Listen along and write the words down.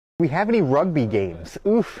We have any rugby games?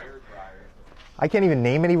 Oof. I can't even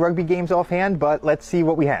name any rugby games offhand, but let's see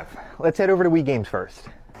what we have. Let's head over to Wii Games first.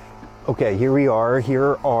 Okay, here we are. Here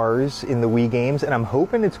are ours in the Wii Games, and I'm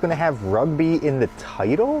hoping it's going to have rugby in the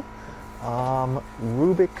title.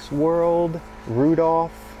 Rubik's World,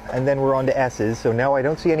 Rudolph, and then we're on to S's. So no, I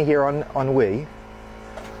don't see any here on Wii.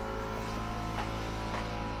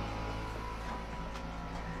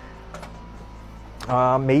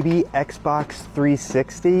 Maybe Xbox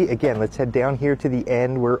 360. Again, let's head down here to the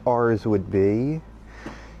end where ours would be.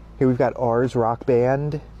 Here we've got ours, Rock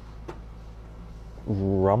Band,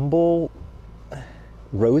 Rumble,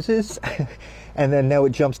 Roses, and then no,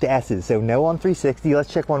 it jumps to S's. So no on 360.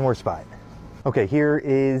 Let's check one more spot. Okay, here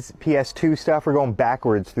is PS2 stuff. We're going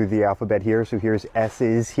backwards through the alphabet here. So here's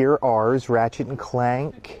S's. Here are ours, Ratchet and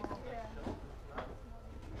Clank.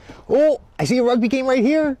 Oh, I see a rugby game right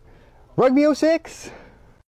here. Rugby 06.